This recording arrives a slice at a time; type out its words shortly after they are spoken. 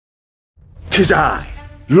'Tis I,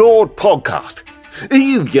 Lord Podcast. Are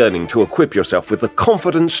you yearning to equip yourself with the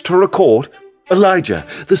confidence to record? Elijah,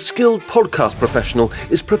 the skilled podcast professional,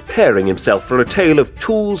 is preparing himself for a tale of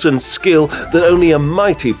tools and skill that only a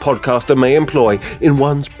mighty podcaster may employ in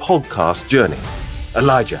one's podcast journey.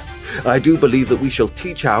 Elijah, I do believe that we shall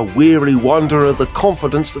teach our weary wanderer the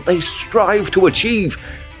confidence that they strive to achieve.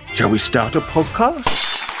 Shall we start a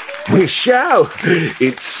podcast? We shall.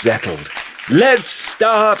 It's settled. Let's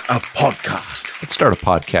start a podcast. Let's start a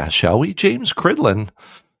podcast, shall we? James Cridlin,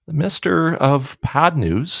 the Mr. of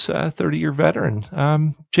Podnews, 30-year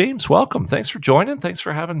veteran. James, welcome. Thanks for joining. Thanks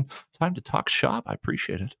for having time to talk shop. I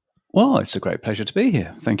appreciate it. Well, it's a great pleasure to be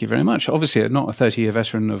here. Thank you very much. Obviously, I'm not a 30-year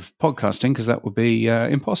veteran of podcasting because that would be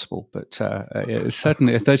impossible, but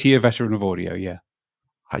certainly a 30-year veteran of audio, yeah.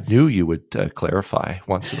 I knew you would clarify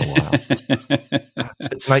once in a while.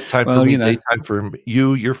 It's nighttime for me, daytime for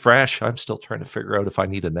you. You're fresh. I'm still trying to figure out if I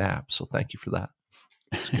need a nap, so thank you for that.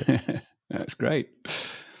 That's good. That's great.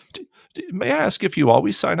 May I ask if you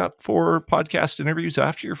always sign up for podcast interviews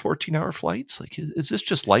after your 14-hour flights? Like, is this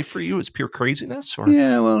just life for you? It's pure craziness? Or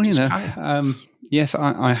yeah, well, yes, I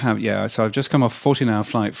have. Yeah, so I've just come off a 14-hour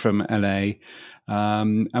flight from LA,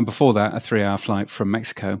 and before that, a 3-hour flight from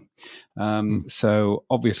Mexico. So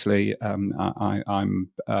obviously, I'm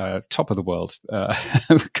top of the world,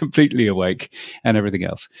 completely awake and everything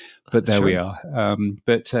else. But there we are.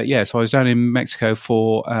 So I was down in Mexico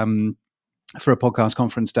for a podcast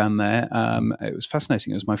conference down there. It was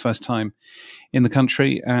fascinating. It was my first time in the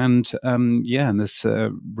country, and there's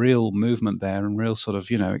a real movement there and real sort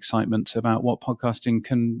of excitement about what podcasting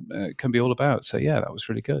can be all about. So yeah, that was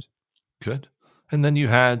really good. Good. And then you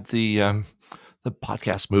had the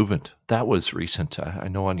podcast movement. That was recent. I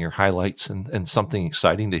know on your highlights and something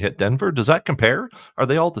exciting to hit Denver. Does that compare? Are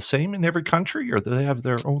they all the same in every country, or do they have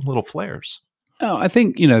their own little flares? Oh, I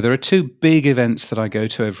think, there are two big events that I go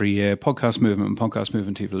to every year, Podcast Movement and Podcast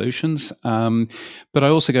Movement Evolutions. But I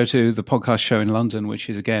also go to the podcast show in London, which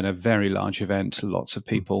is, again, a very large event, lots of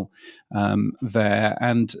people there.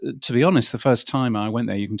 And to be honest, the first time I went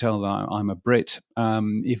there, you can tell that I'm a Brit,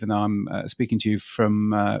 even though I'm speaking to you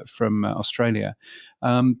from Australia.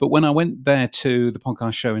 But when I went there to the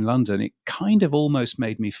podcast show in London, it kind of almost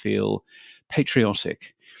made me feel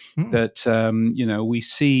patriotic. That we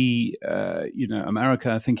see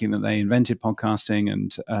America thinking that they invented podcasting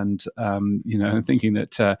and thinking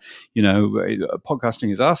that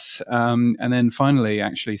podcasting is us, and then finally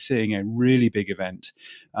actually seeing a really big event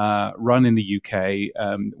run in the UK,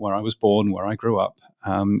 where I was born, where I grew up.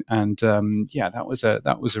 That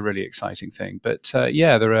was a really exciting thing. But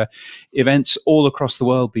there are events all across the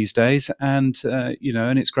world these days, and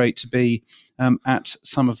it's great to be at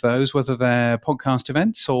some of those, whether they're podcast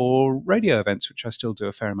events or radio events, which I still do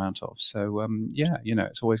a fair amount of. So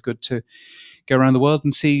it's always good to go around the world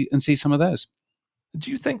and see some of those.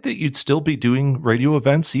 Do you think that you'd still be doing radio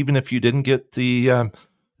events even if you didn't get the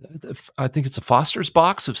I think it's a Foster's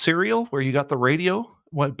box of cereal where you got the radio?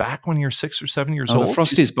 Back when you're 6 or 7 years old? The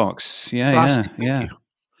Frosty's box. Yeah. Do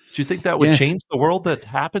you think that would change the world that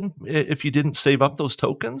happened if you didn't save up those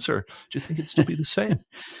tokens, or do you think it'd still be the same?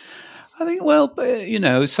 I think,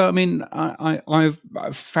 so I mean, I've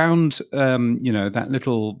found, that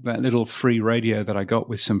little free radio that I got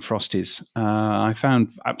with some Frosties. I found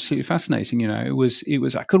absolutely fascinating. It was.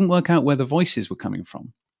 I couldn't work out where the voices were coming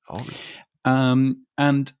from. Oh, really?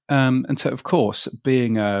 And so of course,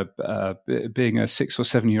 being a 6 or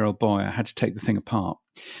 7 year old boy, I had to take the thing apart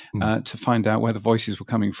to find out where the voices were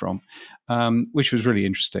coming from, which was really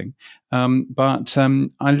interesting. But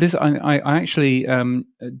I actually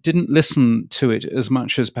didn't listen to it as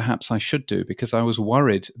much as perhaps I should do, because I was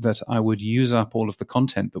worried that I would use up all of the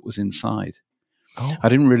content that was inside. Oh. I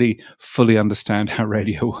didn't really fully understand how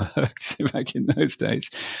radio worked back in those days,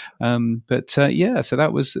 so that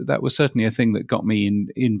was certainly a thing that got me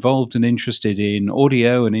involved and interested in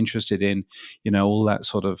audio and interested in all that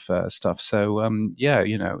sort of stuff. So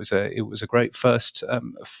it was a great first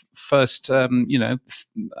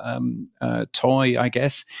toy, I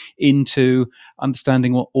guess, into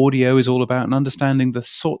understanding what audio is all about and understanding the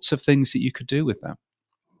sorts of things that you could do with that.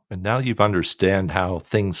 And now you've understand how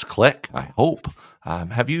things click, I hope.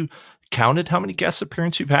 Have you counted how many guest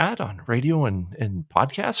appearances you've had on radio and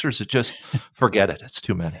podcasts, or is it just forget it? It's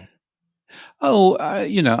too many. Oh,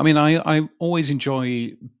 I always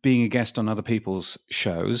enjoy being a guest on other people's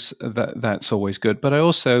shows. That's always good. But I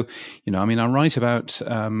also, I write about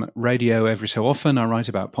radio every so often. I write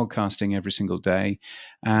about podcasting every single day.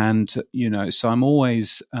 And, so I'm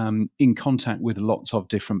always in contact with lots of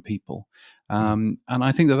different people. And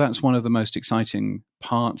I think that that's one of the most exciting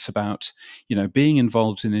parts about, being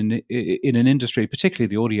involved in an industry, particularly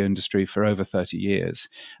the audio industry, for over 30 years,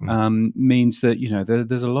 means that,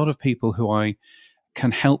 there's a lot of people who I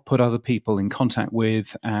can help put other people in contact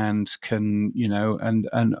with, and can,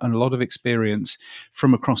 and a lot of experience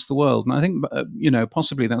from across the world. And I think,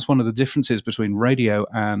 possibly that's one of the differences between radio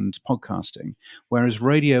and podcasting, whereas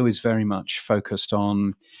radio is very much focused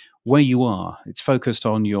on where you are. It's focused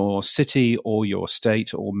on your city or your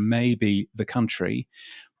state or maybe the country,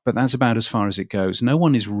 but that's about as far as it goes. No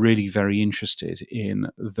one is really very interested in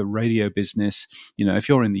the radio business. If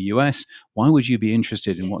you're in the US, why would you be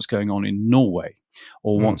interested in what's going on in Norway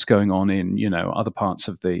or what's going on in, other parts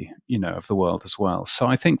of the, of the world as well? So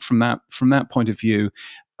I think from that point of view,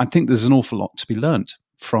 I think there's an awful lot to be learned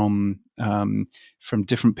from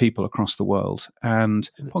different people across the world. And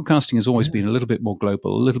podcasting has always been a little bit more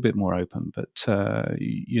global, a little bit more open. But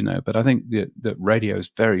but I think that radio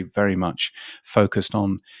is very, very much focused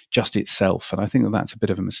on just itself, and I think that that's a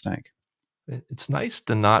bit of a mistake. It's nice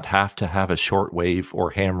to not have to have a shortwave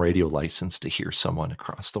or ham radio license to hear someone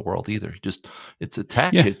across the world either. It's a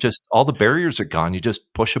tech. Yeah. It just, all the barriers are gone. You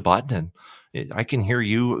just push a button and I can hear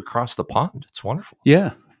you across the pond. It's wonderful.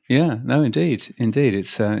 Yeah. Yeah, no, indeed.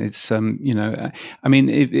 It's I mean,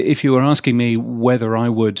 if you were asking me whether I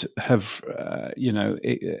would have,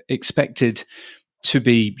 expected to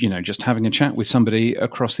be, just having a chat with somebody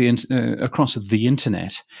across the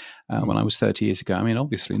internet when I was 30 years ago, I mean,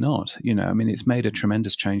 obviously not. It's made a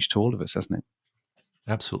tremendous change to all of us, hasn't it?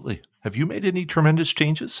 Absolutely. Have you made any tremendous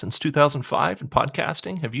changes since 2005 in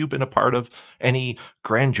podcasting? Have you been a part of any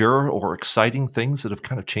grandeur or exciting things that have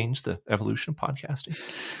kind of changed the evolution of podcasting?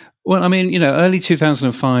 Well, I mean, early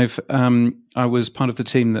 2005, I was part of the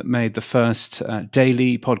team that made the first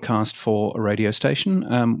daily podcast for a radio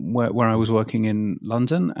station where I was working in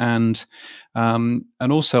London, and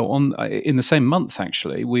also in the same month,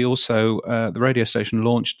 actually, we also the radio station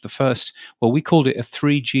launched the first. Well, we called it a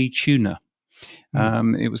 3G tuner.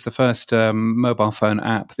 It was the first mobile phone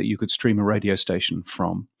app that you could stream a radio station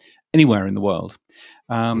from anywhere in the world,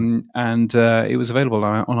 and it was available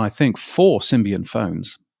on I think 4 Symbian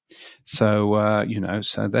phones. So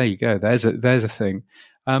so there you go. There's a thing.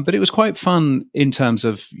 But it was quite fun in terms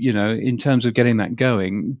of getting that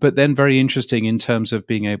going, but then very interesting in terms of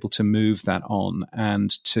being able to move that on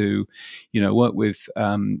and to, work with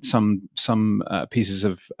some pieces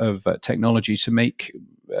of technology to make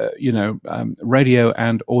radio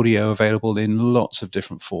and audio available in lots of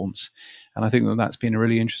different forms. And I think that's been a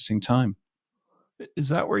really interesting time. Is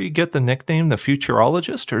that where you get the nickname, the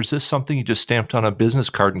futurologist, or is this something you just stamped on a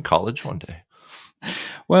business card in college one day?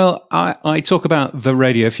 Well, I talk about the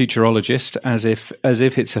radio futurologist as if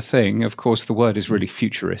it's a thing. Of course, the word is really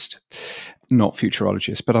futurist, not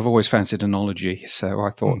futurologist, but I've always fancied anology, so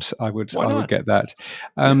I thought I would get that.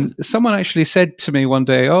 Someone actually said to me one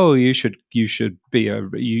day, "Oh, you should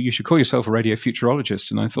call yourself a radio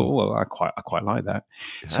futurologist," and I thought, well, I quite like that.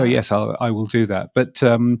 Yeah. So yes, I will do that. But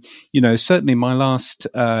certainly my last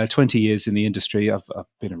 20 years in the industry, I've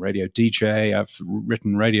been a radio DJ, I've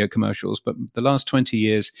written radio commercials, but the last 20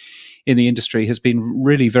 years in the industry has been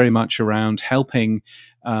really very much around helping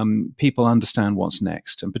people understand what's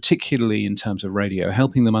next, and particularly in terms of radio,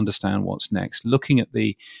 helping them understand what's next, looking at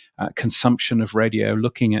the consumption of radio,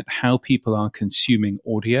 looking at how people are consuming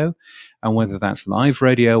audio, and whether that's live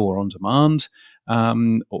radio or on demand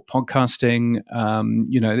or podcasting.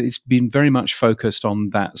 It's been very much focused on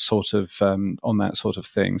that sort of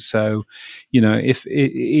thing. So,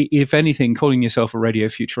 if anything, calling yourself a radio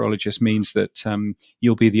futurologist means that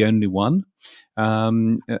you'll be the only one.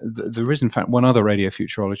 There is, in fact, one other radio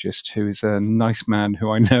futurologist who is a nice man who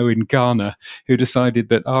I know in Ghana, who decided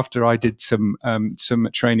that after I did some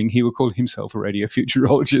training, he would call himself a radio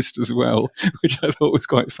futurologist as well, which I thought was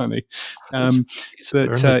quite funny.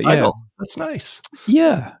 That's nice.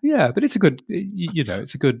 Yeah, but it's a good,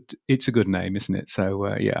 it's a good name, isn't it? So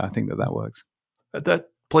I think that works. That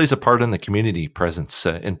plays a part in the community presence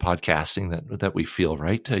in podcasting that we feel,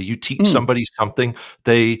 right? You teach somebody something,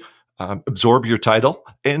 they absorb your title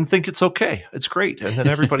and think it's okay. It's great. And then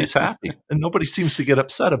everybody's happy and nobody seems to get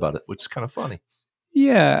upset about it, which is kind of funny.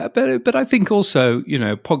 Yeah, but I think also,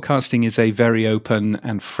 podcasting is a very open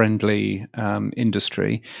and friendly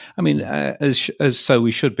industry. I mean, as so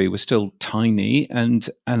we should be. We're still tiny, and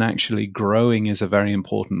actually growing is a very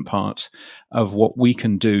important part of what we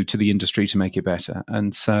can do to the industry to make it better.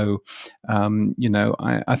 And so,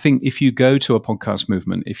 I think if you go to a podcast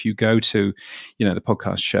movement, if you go to, the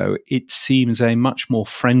podcast show, it seems a much more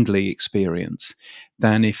friendly experience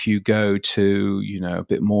than if you go to, a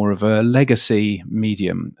bit more of a legacy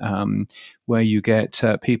medium, where you get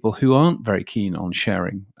people who aren't very keen on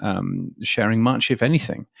sharing much, if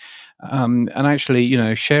anything. And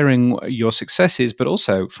actually, sharing your successes, but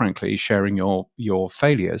also, frankly, sharing your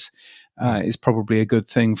failures is probably a good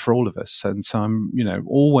thing for all of us. And so I'm,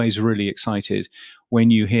 always really excited when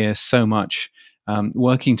you hear so much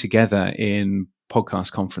working together in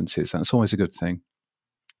podcast conferences. That's always a good thing.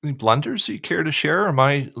 Any blunders you care to share? Or am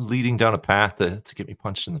I leading down a path to get me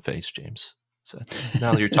punched in the face, James? So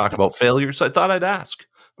now that you're talking about failures, I thought I'd ask.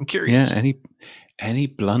 I'm curious. Yeah, any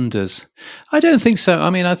blunders? I don't think so.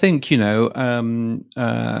 I mean, I think I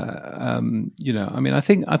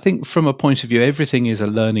think from a point of view, everything is a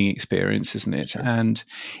learning experience, isn't it? Sure. And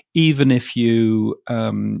even if you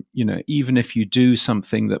do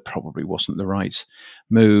something that probably wasn't the right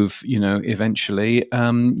move, eventually,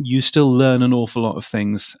 you still learn an awful lot of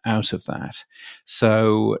things out of that.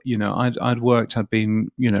 So, I'd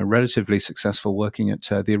been, relatively successful working at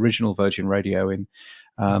the original Virgin Radio in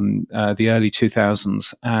the early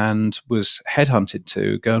 2000s, and was headhunted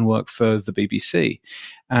to go and work for the BBC.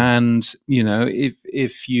 And,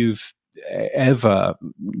 if you've ever,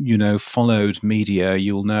 followed media,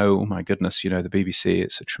 you'll know, oh my goodness, the BBC,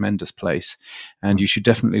 it's a tremendous place and you should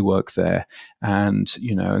definitely work there. And,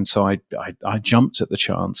 and so I jumped at the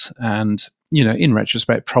chance, and, in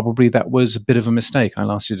retrospect, probably that was a bit of a mistake. I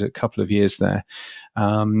lasted a couple of years there,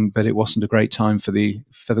 but it wasn't a great time for the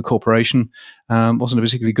corporation. Wasn't a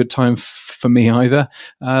particularly good time for me either.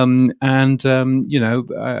 I've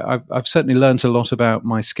certainly learned a lot about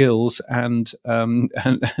my skills and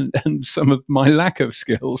some of my lack of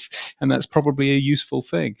skills, and that's probably a useful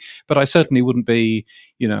thing. But I certainly wouldn't be,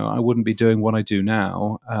 I wouldn't be doing what I do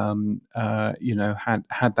now, had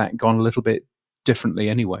that gone a little bit differently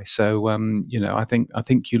anyway. So I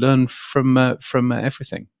think you learn from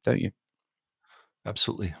everything, don't you?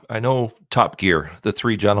 Absolutely. I know Top Gear, the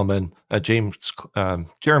three gentlemen,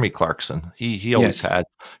 Jeremy Clarkson, he always had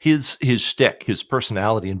his shtick, his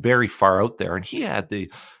personality, and very far out there. And he had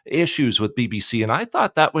the issues with BBC. And I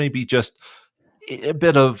thought that may be just a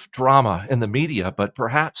bit of drama in the media, but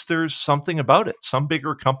perhaps there's something about it. Some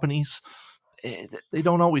bigger companies, they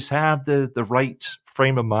don't always have the right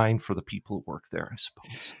frame of mind for the people who work there, I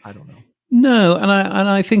suppose. I don't know. No, and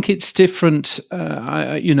I think it's different.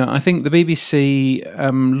 I think the BBC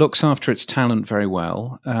looks after its talent very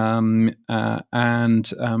well, but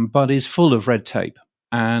is full of red tape.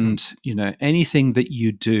 And anything that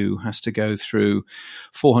you do has to go through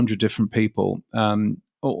 400 different people.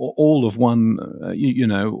 All of one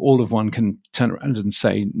can turn around and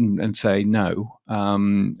say no,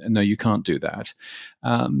 no, you can't do that.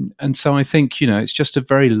 And so I think it's just a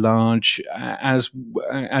very large, as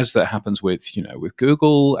that happens with with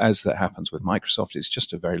Google, as that happens with Microsoft. It's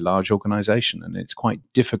just a very large organization, and it's quite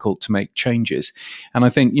difficult to make changes. And I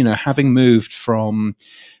think having moved from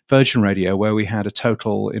Virgin Radio, where we had a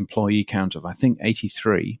total employee count of I think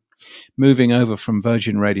 83. Moving over from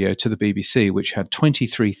Virgin Radio to the BBC, which had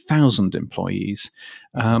 23,000 employees,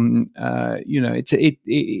 it's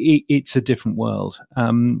a different world.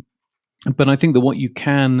 But I think that what you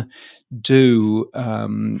can do,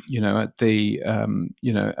 at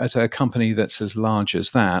a company that's as large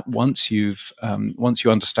as that, once you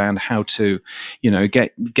understand how to,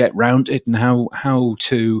 get round it and how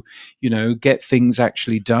to, get things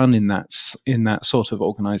actually done in that sort of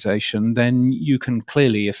organization, then you can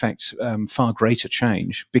clearly affect far greater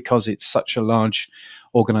change, because it's such a large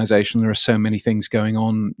organization. There are so many things going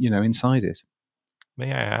on, inside it.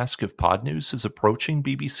 May I ask if Podnews is approaching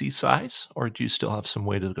BBC size, or do you still have some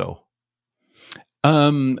way to go?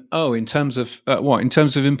 In terms of what? In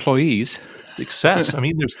terms of employees? Success. I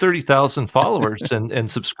mean, there's 30,000 followers and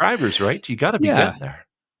subscribers, right? You got to be getting there.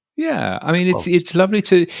 Yeah, I mean, it's lovely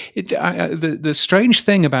to. The strange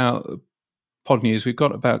thing about Podnews, we've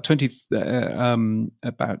got about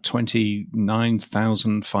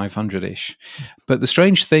 29,500 ish. But the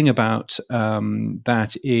strange thing about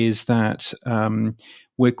that is that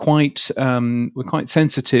we're quite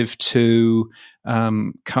sensitive to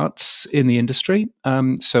cuts in the industry.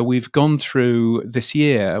 So we've gone through this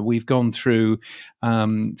year. We've gone through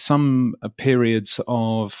some periods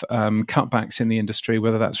of cutbacks in the industry,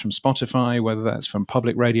 whether that's from Spotify, whether that's from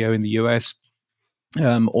public radio in the US.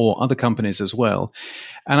 or other companies as well.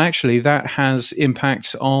 And actually, that has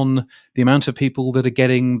impacts on the amount of people that are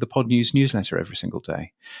getting the Podnews newsletter every single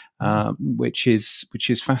day, which is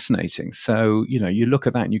fascinating. So you look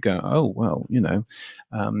at that and you go, oh well,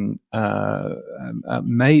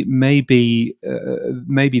 maybe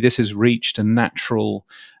this has reached a natural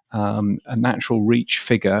reach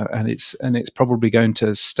figure, and it's probably going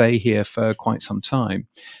to stay here for quite some time.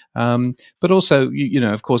 But also,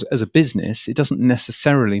 of course, as a business, it doesn't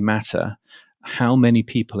necessarily matter how many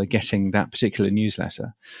people are getting that particular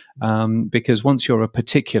newsletter, because once you're a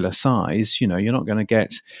particular size, you're not going to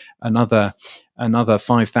get another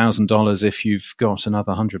 $5,000 if you've got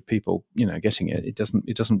another 100 people, getting it.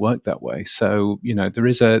 It doesn't work that way. So there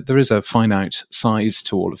is a finite size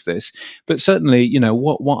to all of this. But certainly,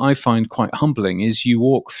 what I find quite humbling is you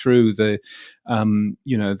walk through the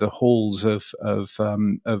halls of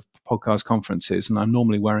podcast conferences, and I'm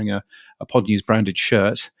normally wearing a Podnews branded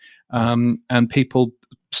shirt. And people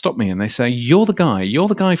stop me and they say, "You're the guy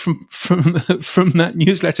from that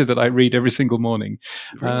newsletter that I read every single morning."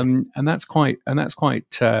 Really? And that's quite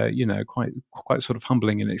sort of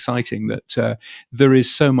humbling and exciting that there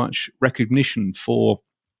is so much recognition for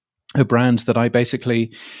a brand that I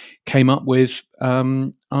basically came up with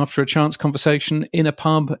after a chance conversation in a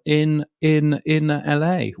pub in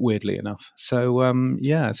LA, weirdly enough. So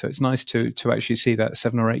so it's nice to actually see that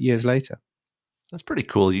 7 or 8 years later. That's pretty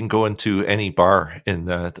cool. You can go into any bar in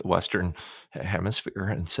the Western Hemisphere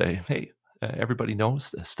and say, "Hey, everybody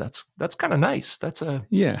knows this." That's kind of nice. That's a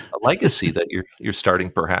legacy that you're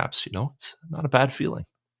starting. Perhaps it's not a bad feeling.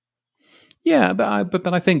 Yeah,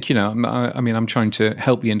 but I think I'm trying to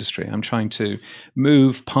help the industry. I'm trying to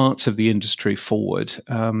move parts of the industry forward.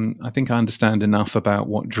 I think I understand enough about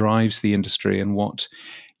what drives the industry and what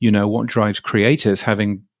drives creators,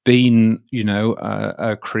 having been,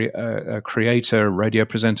 a creator, a radio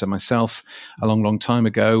presenter myself a long time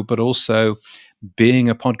ago, but also being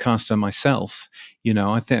a podcaster myself.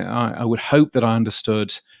 I think I would hope that I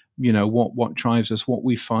understood, what drives us, what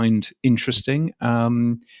we find interesting,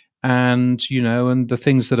 and the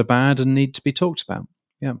things that are bad and need to be talked about.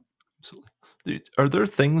 Yeah, absolutely. Are there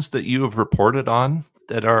things that you have reported on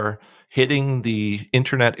that are hitting the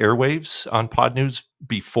internet airwaves on Podnews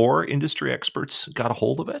before industry experts got a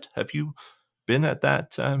hold of it? Have you been at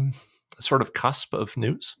that sort of cusp of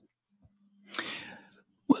news?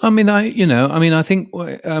 Well, I think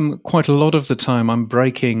quite a lot of the time I'm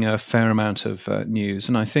breaking a fair amount of news,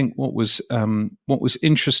 and I think what was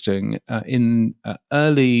interesting in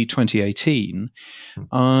early 2018,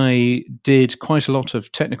 I did quite a lot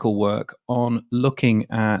of technical work on looking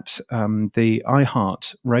at the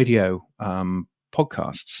iHeart Radio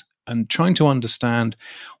podcasts and trying to understand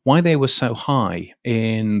why they were so high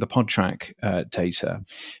in the PodTrack data,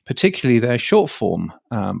 particularly their short form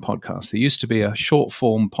podcasts. There used to be a short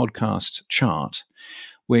form podcast chart,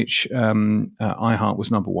 which iHeart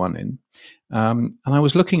was number one in. And I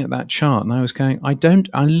was looking at that chart and I was going, I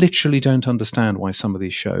literally don't understand why some of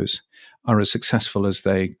these shows are as successful as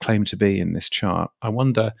they claim to be in this chart. I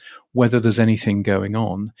wonder whether there's anything going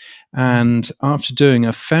on. And after doing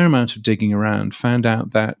a fair amount of digging around, found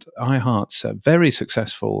out that iHeart's very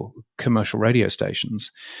successful commercial radio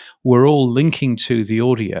stations were all linking to the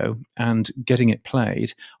audio and getting it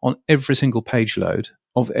played on every single page load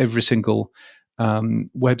of every single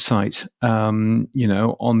website, on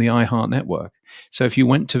the iHeart network. So if you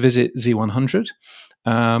went to visit Z100,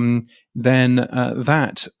 then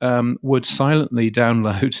that would silently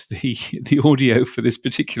download the audio for this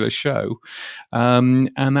particular show, and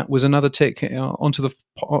that was another tick onto the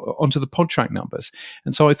PodTrack numbers.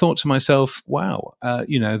 And so I thought to myself, wow,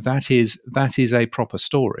 that is a proper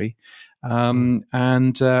story,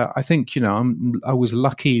 and I think I was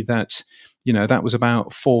lucky that that was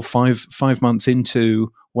about 5 months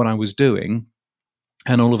into what I was doing.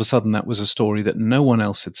 And all of a sudden, that was a story that no one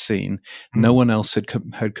else had seen, no one else had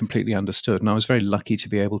completely understood, and I was very lucky to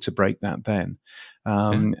be able to break that then,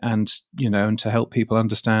 and to help people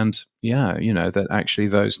understand, that actually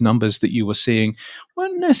those numbers that you were seeing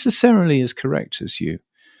weren't necessarily as correct as you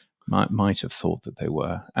might have thought that they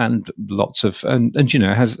were, and lots of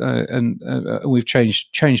we've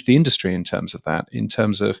changed the industry in terms of that, in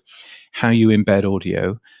terms of how you embed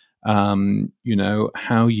audio,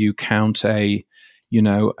 how you count a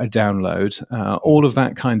download, all of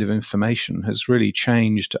that kind of information has really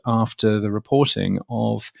changed after the reporting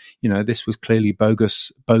of, this was clearly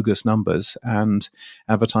bogus numbers, and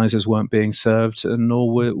advertisers weren't being served, and nor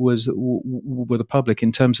were the public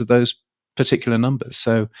in terms of those particular numbers.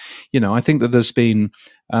 So, I think that there's been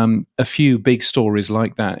a few big stories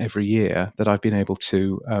like that every year that I've been able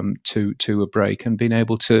to break and been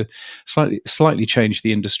able to slightly change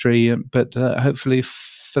the industry, but hopefully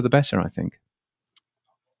for the better, I think.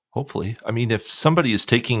 Hopefully. I mean, if somebody is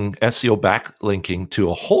taking SEO backlinking to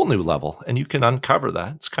a whole new level and you can uncover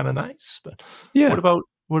that, it's kind of nice. But Yeah.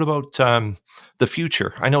 what about the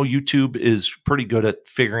future? I know YouTube is pretty good at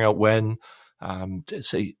figuring out when,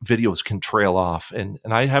 say, videos can trail off, and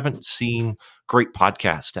I haven't seen great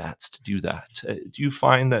podcast stats to do that. Do you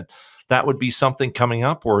find that would be something coming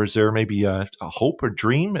up, or is there maybe a hope or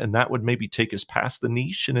dream, and that would maybe take us past the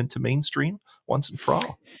niche and into mainstream once and for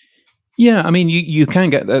all? Yeah, I mean, you can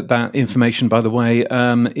get that information, by the way,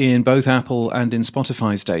 in both Apple and in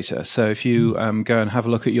Spotify's data. So if you go and have a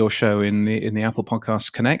look at your show in the Apple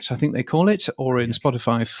Podcasts Connect, I think they call it, or in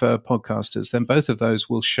Spotify for podcasters, then both of those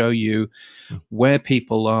will show you where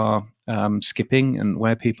people are skipping and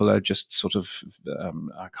where people are just sort of,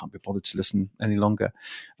 I can't be bothered to listen any longer,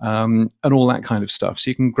 and all that kind of stuff. So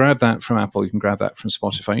you can grab that from Apple, you can grab that from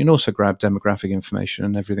Spotify, you can also grab demographic information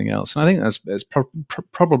and everything else. And I think that's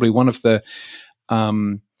probably one of the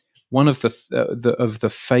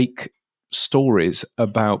fake stories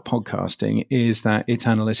about podcasting is that its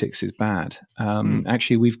analytics is bad.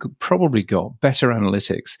 Actually, we've probably got better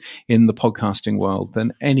analytics in the podcasting world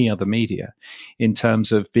than any other media in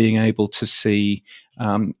terms of being able to see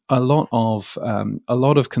a lot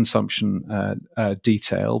of consumption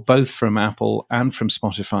detail, both from Apple and from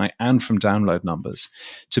Spotify and from download numbers,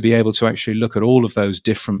 to be able to actually look at all of those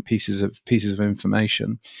different pieces of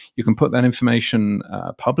information. You can put that information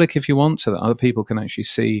public if you want, so that other people can actually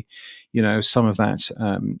see, some of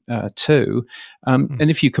that too. And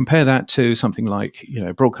if you compare that to something like,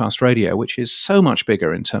 broadcast radio, which is so much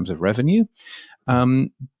bigger in terms of revenue.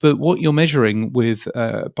 But what you're measuring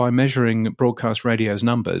by measuring broadcast radio's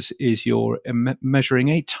numbers is you're measuring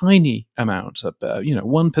a tiny amount,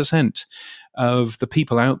 1% of the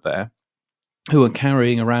people out there who are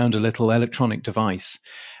carrying around a little electronic device,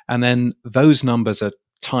 and then those numbers are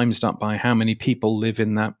times up by how many people live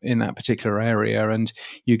in that particular area, and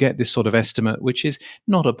you get this sort of estimate, which is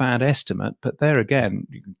not a bad estimate. But there again,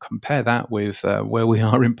 you can compare that with where we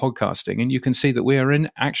are in podcasting, and you can see that we are in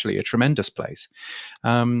actually a tremendous place.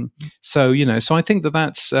 So I think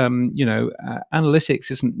that's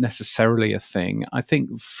analytics isn't necessarily a thing. I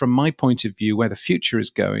think from my point of view, where the future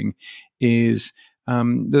is going is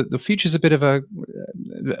the future is a bit of a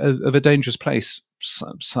dangerous place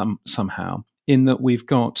somehow, in that we've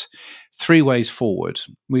got three ways forward.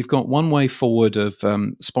 We've got one way forward of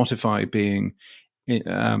Spotify being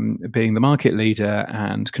the market leader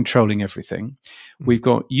and controlling everything. We've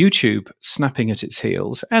got YouTube snapping at its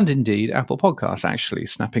heels, and indeed Apple Podcasts actually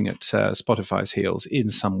snapping at Spotify's heels in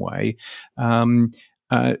some way,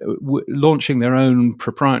 launching their own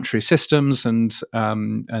proprietary systems and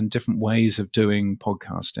different ways of doing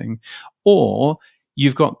podcasting. Or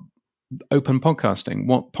you've got open podcasting.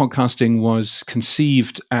 What podcasting was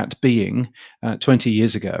conceived at being 20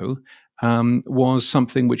 years ago was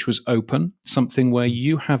something which was open, something where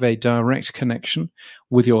you have a direct connection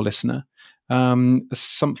with your listener,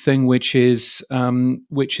 something which is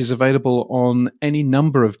available on any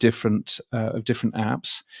number of different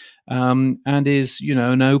apps, and is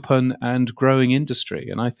an open and growing industry.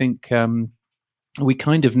 And I think we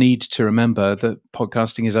kind of need to remember that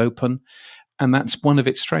podcasting is open. And that's one of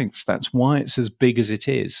its strengths. That's why it's as big as it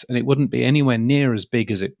is, and it wouldn't be anywhere near as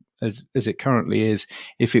big as it currently is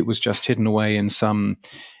if it was just hidden away in some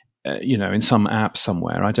app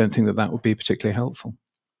somewhere. I don't think that would be particularly helpful.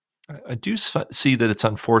 I do see that it's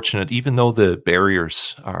unfortunate, even though the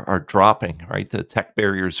barriers are dropping, right? The tech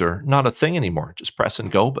barriers are not a thing anymore, just press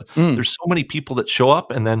and go. But there's so many people that show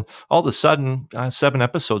up, and then all of a sudden, 7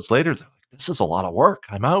 episodes later, they're like, this is a lot of work.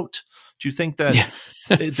 I'm out. Do you think that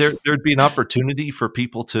there'd be an opportunity for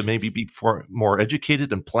people to maybe be more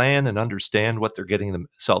educated and plan and understand what they're getting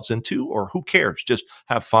themselves into? Or who cares? Just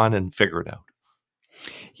have fun and figure it out.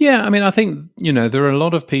 Yeah, I mean, I think, there are a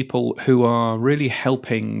lot of people who are really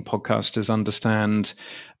helping podcasters understand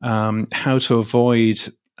how to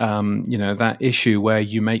avoid that issue where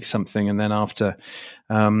you make something and then after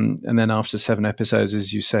 7 episodes,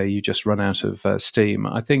 as you say, you just run out of steam.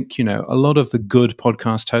 I think, a lot of the good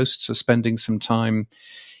podcast hosts are spending some time,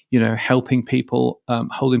 helping people,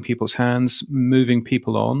 holding people's hands, moving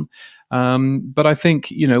people on. But I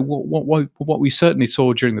think, what we certainly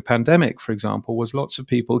saw during the pandemic, for example, was lots of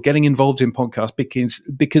people getting involved in podcasts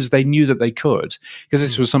because they knew that they could, because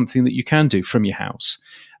this was something that you can do from your house.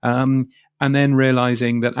 And then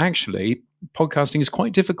realizing that actually podcasting is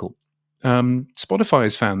quite difficult. Spotify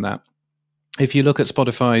has found that if you look at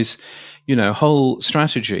Spotify's, whole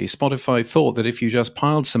strategy, Spotify thought that if you just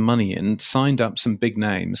piled some money in, signed up some big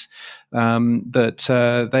names,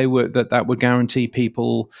 that would guarantee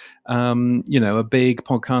people, a big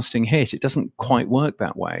podcasting hit. It doesn't quite work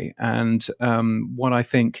that way. And what I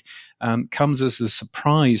think comes as a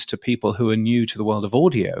surprise to people who are new to the world of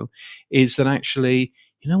audio is that actually,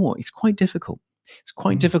 it's quite difficult. It's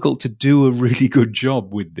quite difficult to do a really good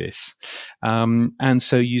job with this. And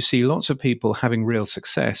so you see lots of people having real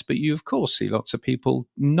success, but you, of course, see lots of people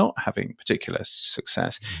not having particular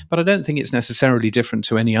success. But I don't think it's necessarily different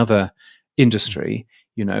to any other industry.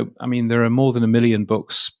 There are more than 1 million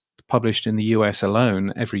books published in the US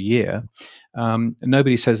alone every year.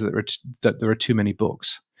 Nobody says that there are too many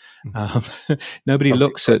books. Nobody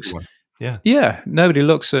looks at... nobody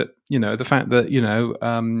looks at the fact that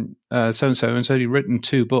so and so has only written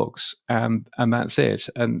 2 books and that's it,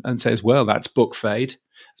 and says, well, that's book fade.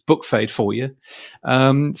 It's book fade for you.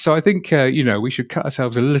 So I think we should cut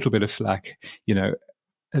ourselves a little bit of slack,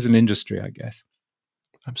 as an industry, I guess.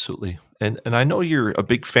 Absolutely, and I know you're a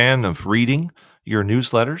big fan of reading your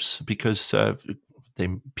newsletters because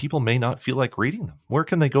people may not feel like reading them. Where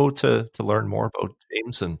can they go to learn more about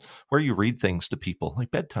James, and where you read things to people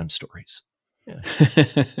like bedtime stories? Yeah.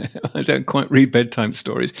 I don't quite read bedtime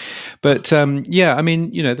stories, but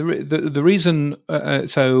the reason.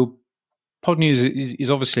 So Podnews is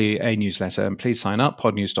obviously a newsletter, and please sign up.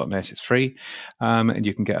 Podnews.net is free, and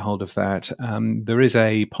you can get hold of that. There is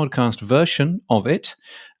a podcast version of it,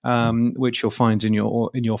 which you'll find in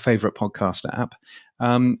your favorite podcast app.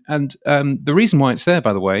 And the reason why it's there,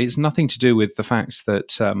 by the way, is nothing to do with the fact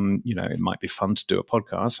that it might be fun to do a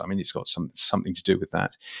podcast. I mean, it's got something to do with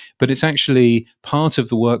that, but it's actually part of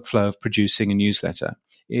the workflow of producing a newsletter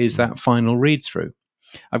is that final read through.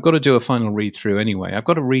 I've got to do a final read through anyway. I've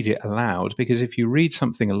got to read it aloud, because if you read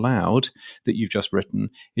something aloud that you've just written,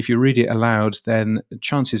 if you read it aloud, then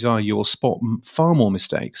chances are you'll spot far more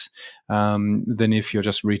mistakes than if you're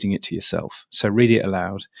just reading it to yourself. So read it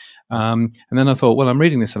aloud. And then I thought, well, I'm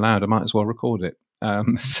reading this aloud, I might as well record it.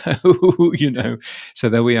 So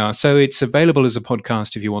there we are. So it's available as a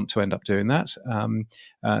podcast if you want to end up doing that.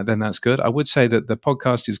 Then that's good. I would say that the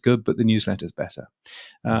podcast is good, but the newsletter is better.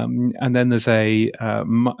 And then there's a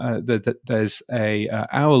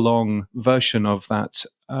hour-long version of that.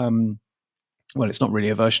 Well, it's not really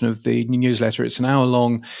a version of the newsletter. It's an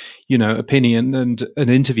hour-long, opinion and an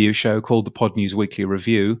interview show called the Podnews Weekly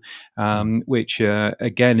Review, which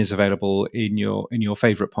again is available in your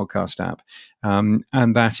favorite podcast app, and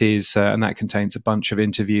that contains a bunch of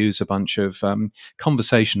interviews, a bunch of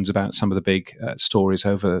conversations about some of the big stories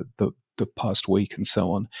over the past week and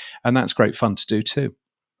so on, and that's great fun to do too.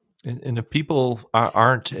 And if people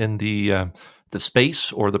aren't in the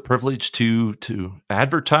space or the privilege to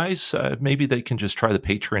advertise, maybe they can just try the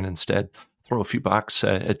Patreon instead. Throw a few bucks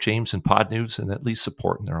at James and Podnews, and at least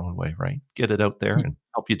support in their own way, right? Get it out there and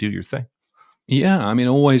help you do your thing. Yeah, I mean,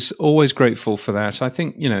 always grateful for that. I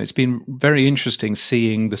think it's been very interesting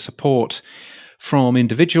seeing the support from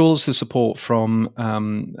individuals, the support from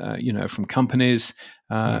from companies.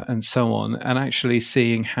 And so on, and actually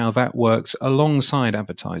seeing how that works alongside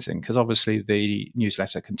advertising, because obviously the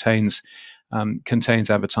newsletter contains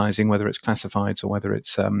advertising, whether it's classifieds or whether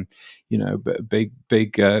it's big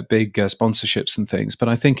sponsorships and things. But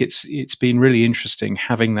I think it's been really interesting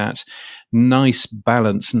having that nice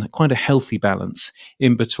balance, and quite a healthy balance,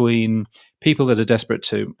 in between people that are desperate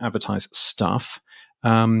to advertise stuff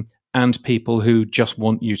and people who just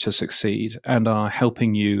want you to succeed and are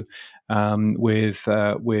helping you with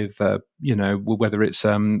whether it's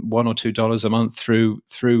 $1 or $2 a month through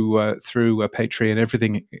Patreon.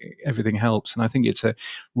 Everything helps, and I think it's a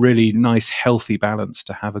really nice, healthy balance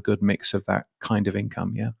to have a good mix of that kind of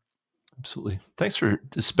income. Yeah, absolutely. Thanks for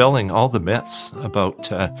dispelling all the myths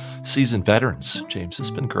about seasoned veterans, James. It's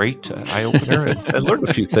been great, eye opener, and I learned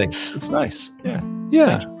a few things. It's nice. Yeah.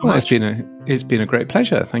 Yeah. Well, it's been a great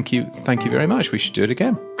pleasure. Thank you very much. We should do it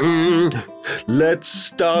again. Let's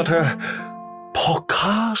start a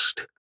podcast.